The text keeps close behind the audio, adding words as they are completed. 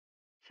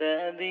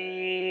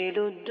سبيل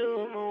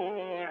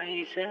الدموع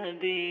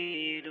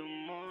سبيل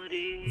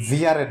مريح.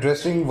 We are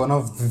addressing one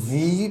of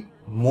the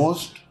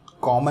most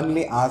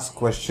commonly asked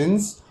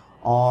questions,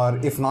 or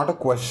if not a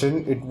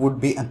question, it would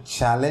be a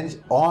challenge,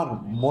 or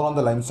more on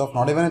the lines of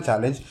not even a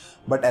challenge,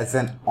 but as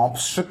an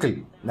obstacle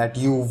that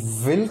you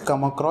will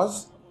come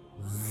across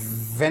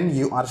when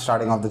you are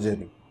starting off the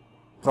journey.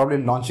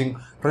 Probably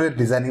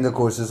designing the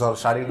courses, or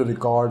starting to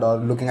record, or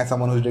looking at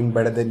someone who's doing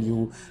better than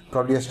you.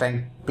 Probably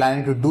you're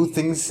planning to do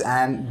things,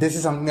 and this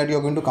is something that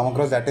you're going to come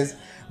across. That is,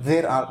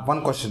 there are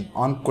one question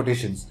on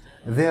quotations.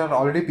 There are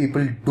already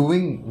people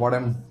doing what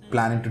I'm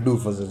planning to do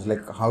for this.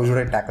 Like, how should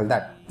I tackle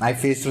that? I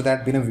faced through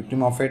that, been a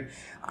victim of it.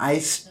 I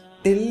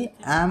still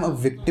am a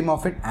victim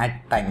of it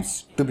at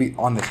times, to be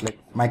honest. Like,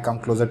 might come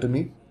closer to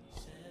me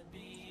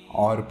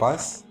or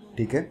pass.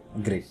 Okay,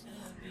 great.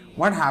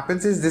 What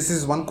happens is, this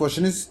is one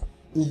question is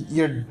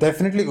you're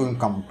definitely going to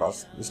come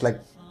across. It's like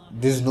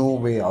there's no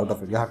way out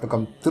of it. You have to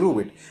come through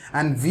it,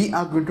 and we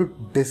are going to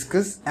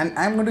discuss, and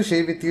I'm going to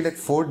share with you like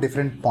 4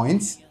 different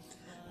points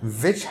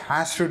which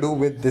has to do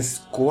with this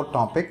core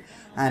topic.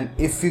 And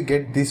if you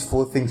get these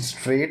 4 things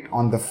straight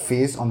on the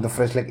face, on the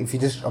fresh, like if you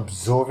just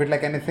observe it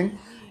like anything,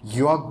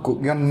 you're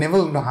never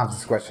going to have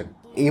this question.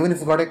 Even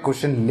if you got a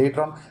question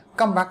later on,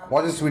 come back,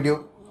 watch this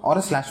video or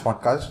a slash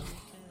podcast.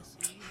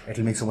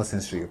 It'll make so much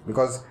sense to you,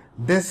 because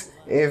this,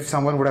 if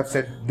someone would have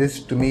said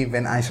this to me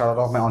when I started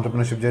off my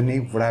entrepreneurship journey,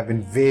 would have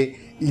been way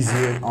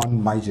easier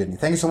on my journey.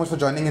 Thank you so much for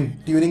joining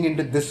and tuning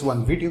into this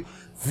one video.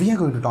 We are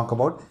going to talk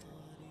about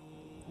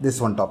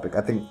this one topic,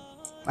 I think.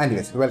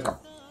 Anyways, welcome.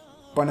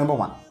 Point number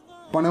one.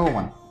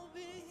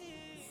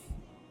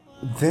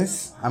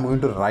 This, I'm going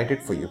to write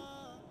it for you.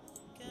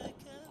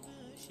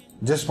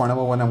 Just point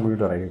number 1, I'm going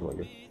to write it for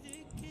you.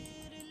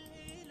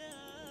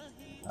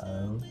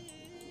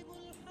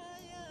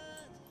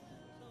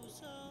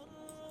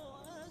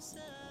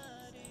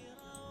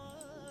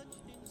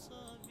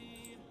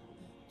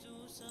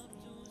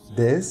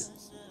 This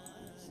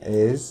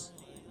is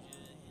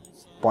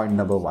point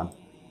number 1.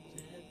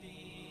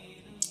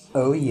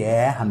 Oh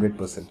yeah,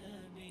 100%.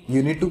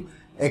 You need to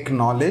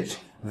acknowledge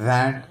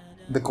that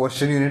the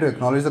question, you need to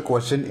acknowledge the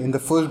question in the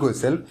first go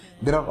itself.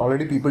 There are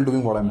already people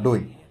doing what I'm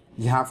doing.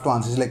 You have to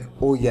answer, it's like,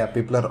 oh yeah,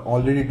 people are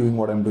already doing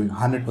what I'm doing,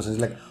 100%. It's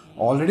like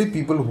already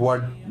people who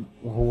are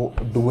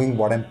doing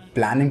what I'm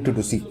planning to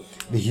do. See,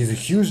 there is a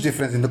huge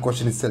difference in the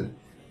question itself.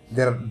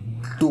 They're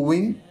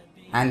doing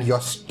and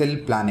you're still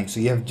planning. So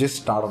you have just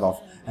started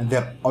off and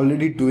they're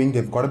already doing,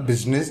 they've got a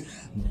business,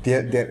 they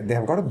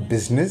have got a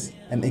business,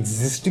 an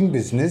existing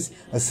business,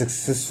 a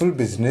successful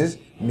business,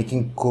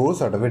 making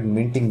crores out of it,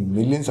 minting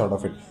millions out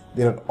of it.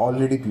 There are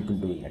already people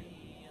doing it.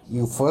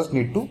 You first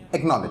need to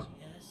acknowledge,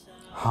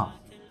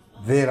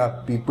 there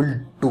are people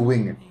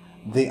doing it.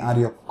 They are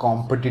your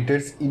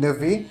competitors in a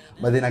way,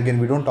 but then again,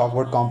 we don't talk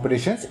about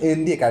competitions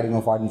in the Academy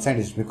of Art and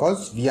Science,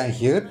 because we are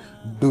here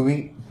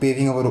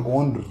paving our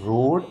own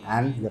road,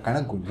 and we're kind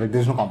of good. Like,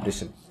 there's no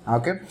competition.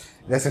 Okay,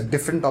 that's a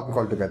different topic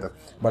altogether.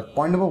 But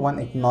point number 1,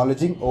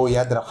 acknowledging, oh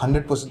yeah, there are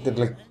 100%, there are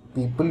like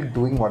people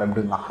doing what I'm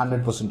doing,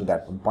 100% to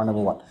that. Point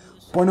number 1.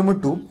 Point number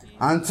 2,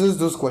 answers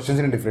those questions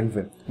in a different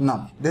way.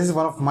 Now, this is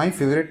one of my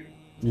favorite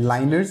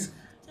liners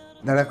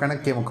that I've kind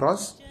of came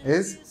across,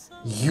 is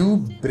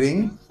you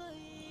bring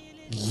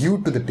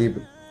you to the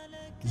table.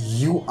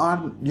 You're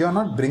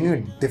not bringing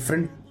a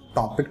different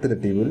topic to the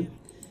table.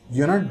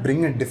 You're not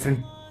bringing a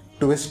different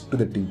twist to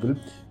the table.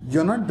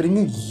 You're not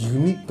bringing a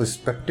unique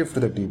perspective to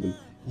the table.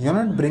 You're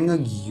not bringing a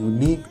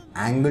unique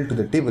angle to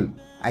the table.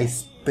 I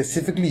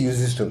specifically use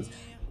these terms,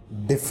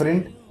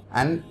 different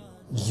and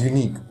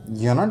unique.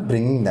 You're not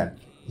bringing that.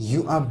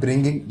 You are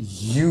bringing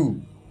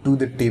you to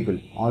the table.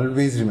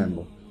 Always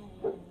remember,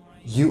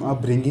 you are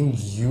bringing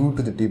you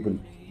to the table.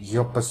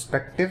 Your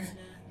perspective,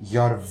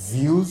 your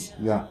views,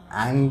 your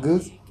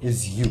angles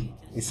is you.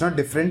 It's not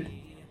different.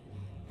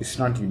 It's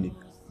not unique.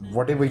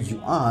 Whatever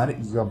you are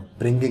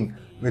bringing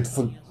with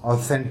full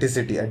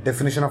authenticity. A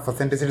definition of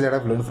authenticity that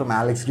I've learned from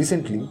Alex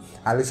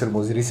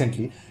Hermosi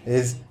recently,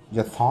 is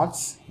your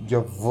thoughts,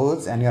 your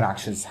words, and your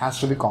actions has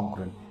to be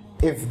congruent.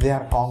 If they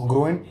are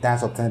congruent,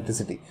 that's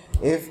authenticity.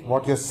 If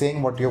what you're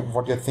saying, what you're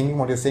thinking,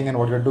 what you're saying, and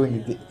what you're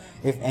doing,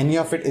 if any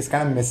of it is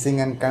kind of missing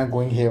and kind of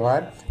going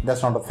haywire,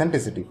 that's not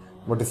authenticity.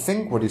 What you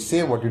think, what you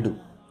say, what you do,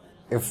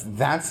 if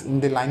that's in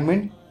the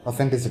alignment,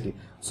 authenticity.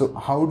 So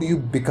how do you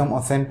become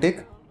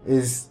authentic?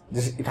 Is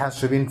just, it has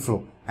to be in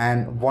flow.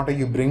 And what are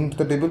you bringing to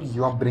the table?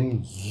 You are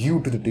bringing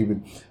you to the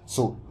table.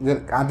 So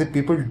are the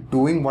people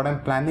doing what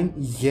I'm planning?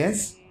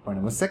 Yes. Point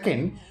number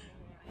 2,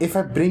 if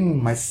I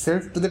bring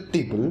myself to the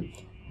table,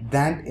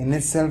 that in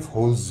itself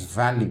holds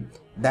value.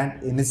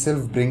 That in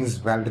itself brings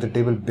value to the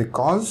table,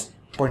 because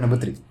point number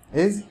 3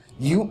 is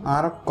you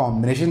are a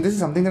combination. This is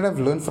something that I've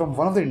learned from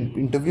one of the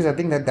interviews. I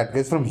think that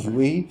guy's from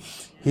UAE.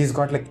 He's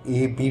got like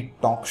AB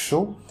talk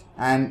show,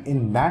 and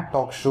in that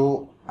talk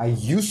show, I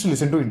used to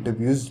listen to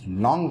interviews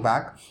long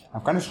back.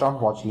 I've kind of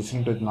stopped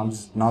listening to it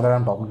now that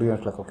I'm talking to you. I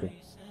was like, okay,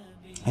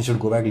 I should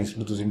go back and listen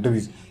to those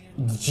interviews.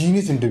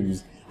 Genius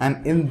interviews.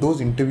 And in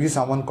those interviews,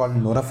 someone called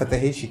Nora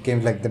Fatehi, she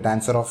came like the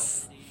dancer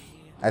of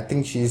I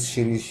think she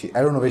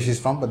I don't know where she's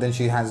from, but then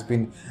she has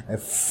been a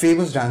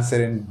famous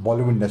dancer in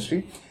Bollywood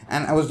industry.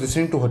 And I was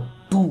listening to her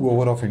 2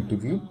 hour of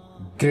interview,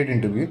 great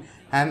interview,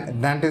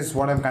 and that is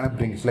what I'm kind of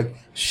bringing. Like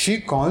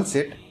she calls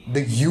it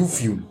the U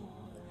fuel.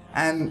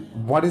 And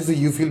what is the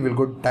U fuel?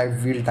 We'll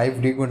dive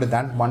deep into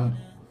that one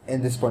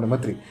in this point number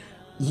 3.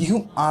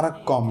 You are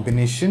a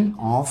combination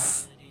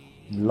of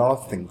lot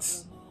of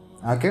things.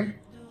 Okay?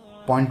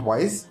 Point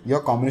wise, you're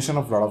a combination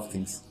of lot of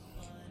things.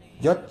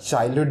 Your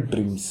childhood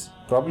dreams.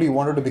 Probably you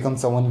wanted to become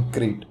someone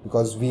great,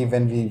 because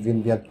when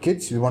we are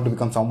kids, we want to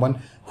become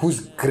someone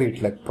who's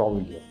great, like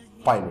probably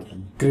a pilot, a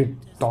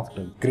great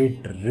doctor,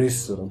 great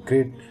racer,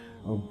 great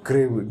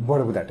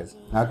whatever that is.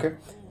 Okay?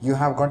 You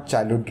have got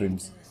childhood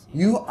dreams.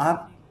 You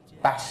are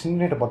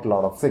passionate about a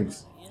lot of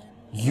things.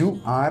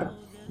 You've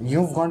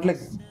got like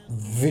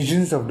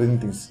visions of doing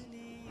things.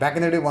 Back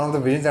in the day, one of the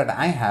visions that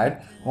I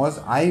had was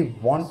I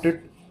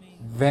wanted,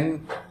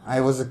 when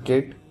I was a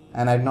kid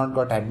and I had not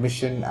got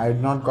admission, I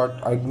had not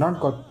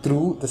got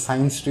through the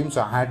science stream,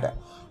 so I had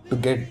to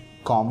get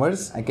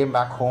commerce. I came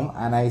back home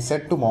and I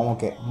said to mom,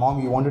 okay,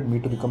 mom, you wanted me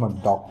to become a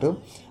doctor.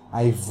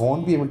 I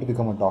won't be able to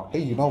become a doctor.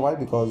 You know why?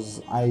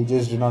 Because I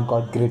just did not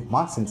got great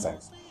marks in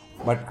science.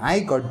 But I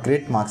got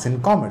great marks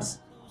in commerce.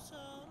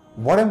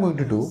 What I'm going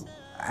to do,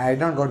 I did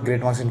not got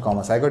great marks in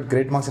commerce. I got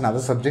great marks in other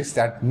subjects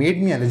that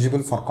made me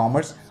eligible for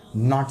commerce,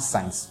 not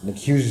science. Like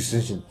huge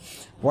decision.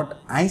 What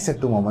I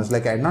said to mom was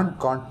like, I had not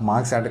got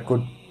marks that I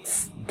could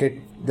get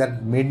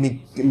that made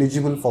me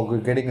eligible for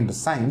getting into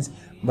science.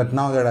 But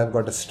now that I've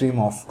got a stream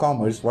of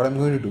commerce, what I'm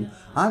going to do,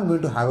 I'm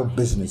going to have a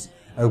business,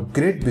 a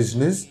great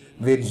business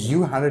where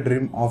you had a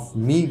dream of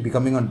me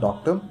becoming a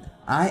doctor.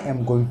 I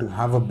am going to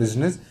have a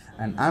business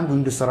and I'm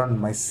going to surround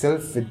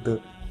myself with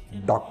the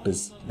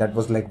doctors. That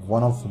was like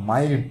one of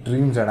my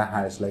dreams that I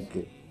had. It's like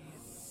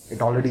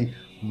it already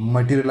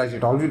materialized,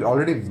 it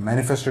already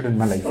manifested in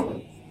my life.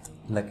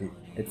 Like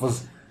it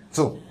was.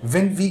 So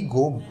when we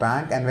go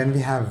back and when we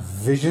have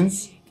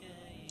visions,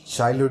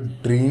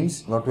 childhood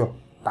dreams, what we are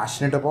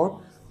passionate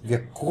about, we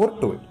are core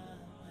to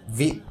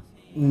it.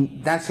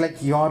 That's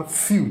like your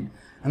fuel.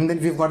 And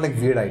then we've got like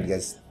weird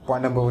ideas.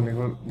 Point number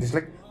 1 is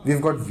like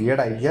we've got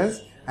weird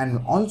ideas,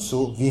 and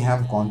also we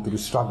have gone through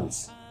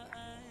struggles.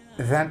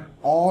 That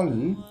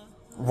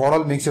what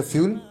all makes your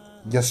fuel?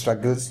 Your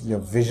struggles, your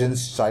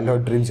visions,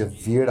 childhood dreams, your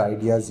weird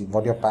ideas,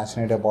 what you're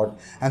passionate about,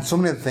 and so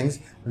many other things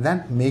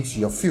that makes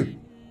your fuel.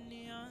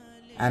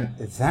 And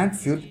that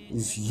fuel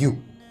is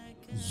you.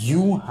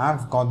 You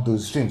have got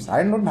those dreams.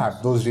 I don't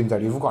have those dreams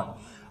that you've got.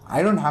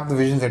 I don't have the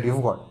visions that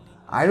you've got.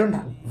 I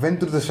don't went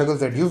through the struggles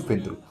that you've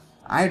been through.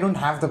 I don't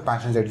have the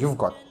passions that you've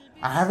got.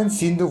 I haven't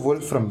seen the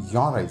world from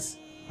your eyes.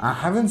 I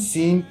haven't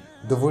seen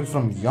the world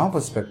from your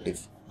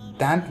perspective.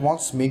 That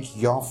was make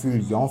your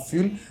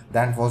fuel.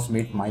 That was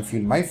make my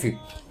fuel.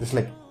 It's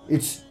like,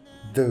 it's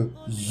the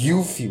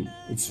you fuel.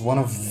 It's one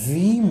of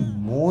the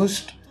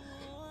most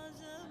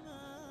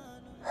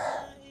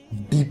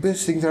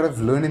deepest things that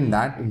I've learned in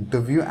that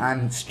interview,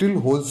 and still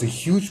holds a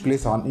huge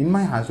place in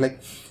my heart.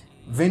 Like,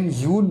 when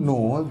you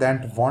know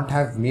that what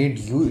have made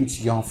you,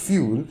 it's your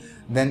fuel,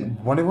 then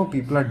whatever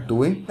people are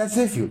doing, that's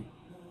their fuel.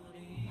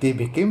 They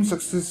became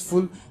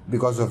successful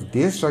because of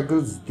their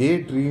struggles,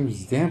 their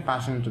dreams, their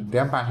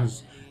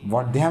passions,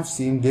 what they have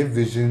seen, their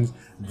visions,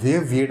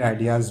 their weird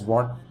ideas,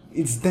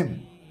 it's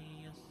them.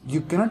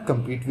 You cannot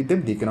compete with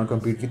them, they cannot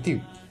compete with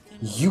you.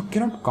 You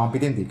cannot copy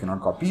them, they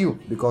cannot copy you.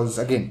 Because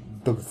again,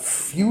 the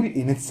fuel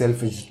in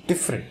itself is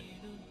different.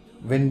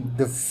 When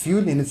the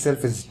fuel in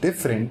itself is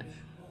different,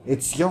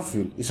 it's your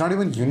fuel. It's not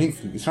even unique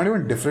fuel. It's not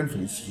even different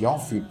fuel. It's your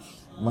fuel.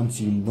 Once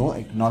you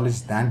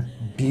acknowledge that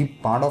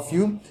deep part of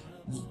you,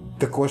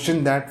 the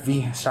question that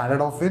we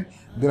started off with,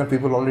 there are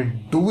people already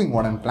doing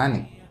what I'm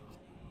planning.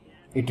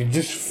 It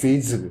just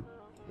fades away.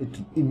 It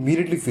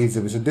immediately fades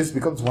away. So this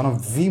becomes one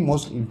of the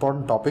most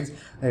important topics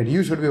that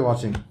you should be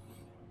watching.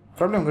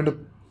 Probably I'm going to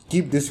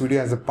keep this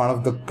video as a part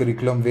of the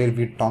curriculum where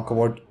we talk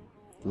about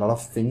a lot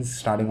of things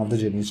starting off the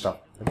journey stuff.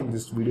 I think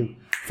this video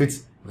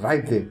fits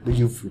right there, the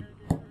U fuel.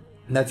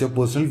 That's your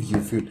personal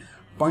U fuel.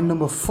 Point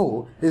number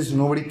 4 is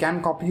nobody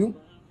can copy you.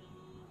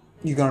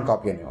 You cannot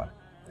copy anyone.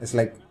 It's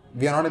like,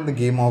 we are not in the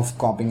game of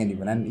copying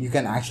anyone, and you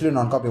can actually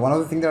not copy. One of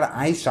the things that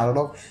I started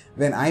off,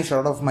 when I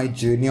started off my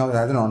journey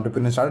as an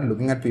entrepreneur, started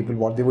looking at people,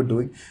 what they were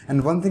doing,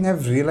 and one thing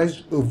I've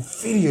realized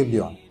very early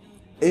on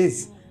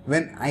is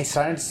when I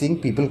started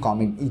seeing people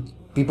copying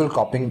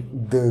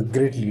the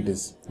great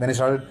leaders. When I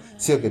started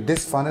see, okay,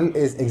 this funnel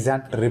is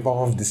exact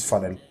rip-off of this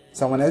funnel.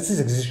 Someone else is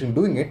existing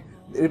doing it,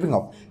 ripping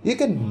off. You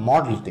can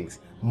model things.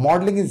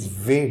 Modeling is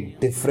way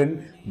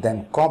different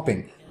than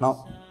copying.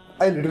 Now,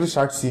 I literally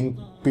start seeing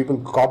people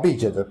copy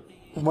each other.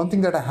 One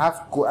thing that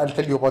I'll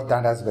tell you about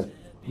that as well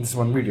in this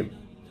one video.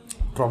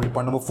 Probably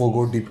point number 4,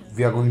 go deep.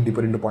 We are going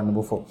deeper into point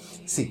number 4.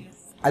 See,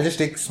 I'll just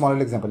take a small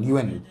example, you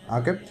and me,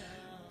 okay?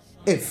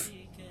 If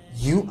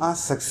you are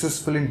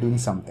successful in doing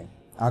something,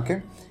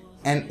 okay,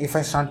 and if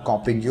I start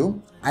copying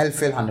you, I'll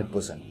fail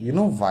 100%. You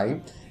know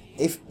why?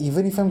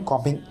 Even if I'm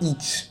copying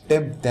each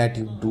step that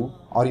you do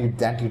or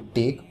that you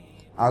take,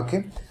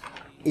 okay,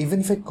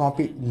 even if I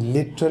copy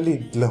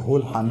literally the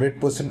whole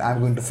 100%, I'm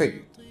going to fail.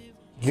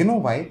 You know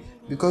why?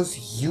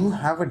 Because you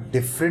have a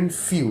different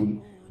fuel,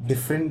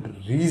 different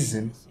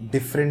reason,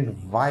 different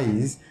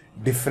whys,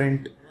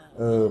 different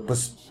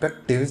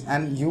perspectives,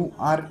 and you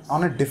are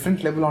on a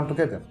different level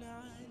altogether.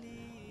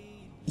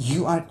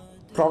 You are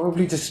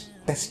probably just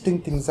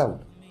testing things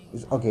out.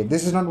 Okay,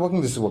 this is not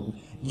working, this is working.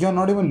 You're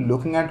not even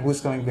looking at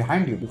who's coming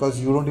behind you because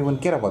you don't even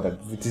care about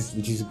that, which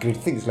is a great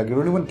thing. It's like you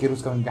don't even care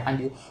who's coming behind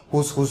you,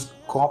 who's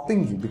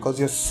copying you, because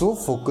you're so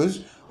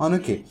focused on,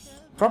 okay,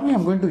 probably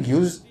I'm going to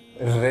use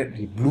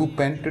blue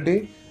pen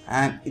today,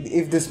 and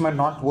if this might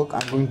not work,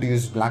 I'm going to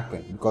use black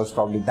pen because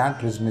probably that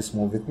resonates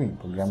more with me.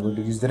 Probably I'm going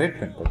to use the red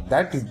pen, but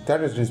that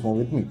resonates more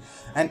with me.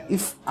 And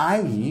if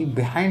I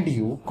behind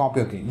you copy,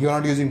 okay, you're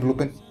not using blue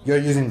pen, you're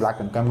using black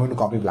pen, I'm going to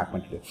copy black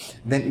pen today.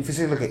 Then if you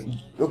say, okay,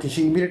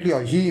 he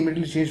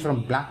immediately changed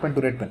from black pen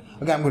to red pen,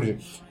 okay, I'm going to do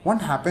it. What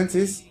happens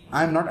is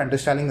I'm not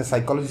understanding the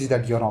psychology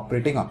that you're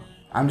operating on.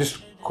 I'm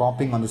just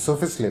copying on the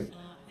surface level.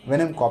 When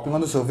I'm copying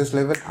on the surface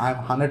level, I'm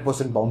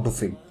 100% bound to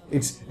fail.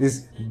 It's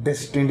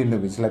destined in the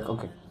way. It's like,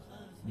 okay,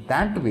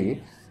 that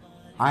way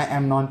I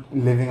am not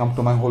living up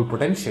to my whole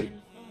potential.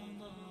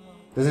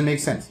 Does it make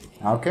sense?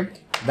 Okay,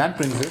 that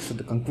brings us to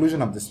the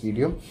conclusion of this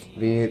video,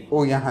 where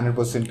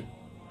 100%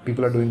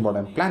 people are doing what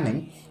I'm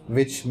planning,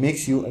 which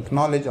makes you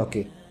acknowledge,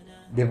 okay,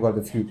 they've got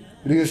the fuel.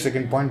 There is a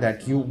second point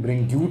that you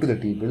bring you to the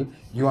table.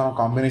 You are a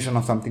combination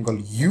of something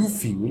called you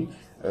fuel.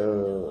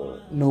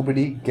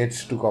 Nobody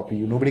gets to copy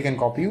you. Nobody can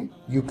copy you.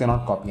 You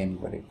cannot copy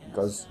anybody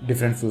because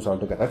different fuels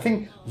altogether. I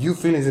think you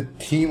feel is a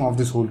theme of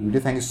this whole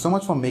video. Thank you so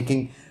much for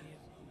making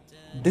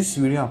this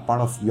video a part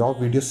of your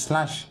video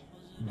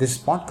 / this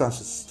podcast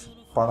is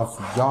part of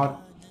your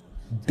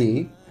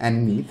day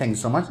and me. Thank you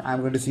so much.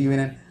 I'm going to see you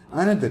in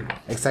another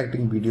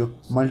exciting video.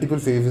 Multiple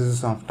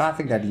phases of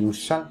traffic that you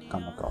shall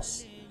come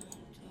across.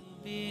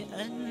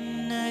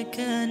 بأنك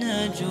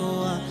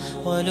نجوى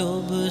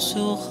ولبس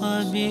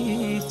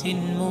خبيث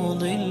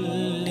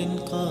مضل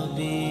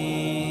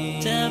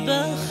قبيح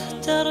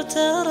تبختر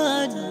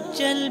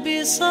ترجل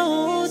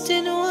بصوت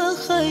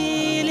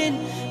وخيل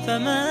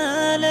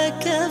فما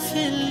لك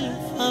في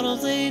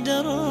الأرض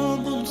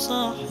درب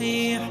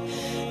صحيح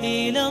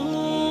إلى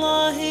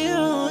الله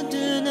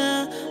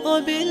عدنا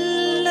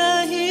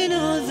وبالله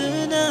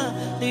نذنا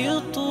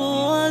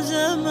ليطوى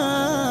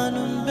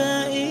زمان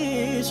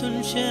بائس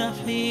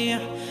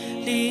شحيح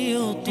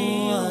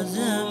ليطوى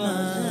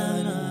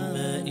زمان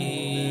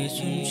بائس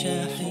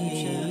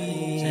شحيح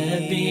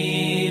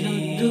سبيل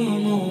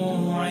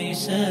الدموع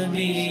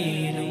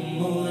سبيل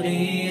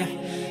مريح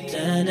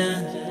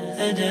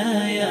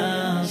تنهدى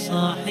يا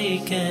صاحي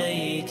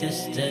كي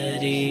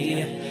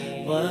تستريح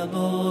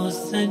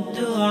وبث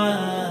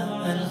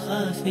الدعاء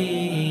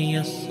الخفي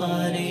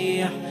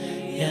الصريح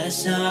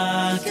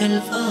يسعك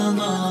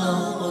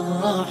الفضاء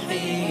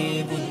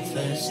الرحيب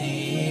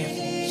الفسيح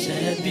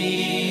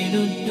سبيل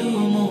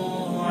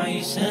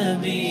الدموع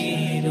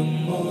سبيل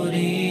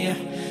مريح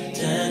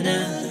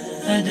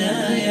تنهدى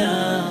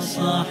يا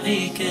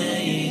صاحي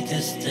كي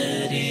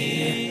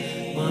تستريح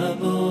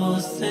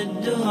وبث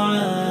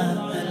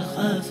الدعاء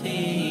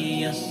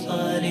الخفي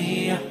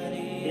الصريح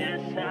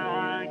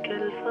يسعك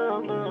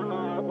الفضاء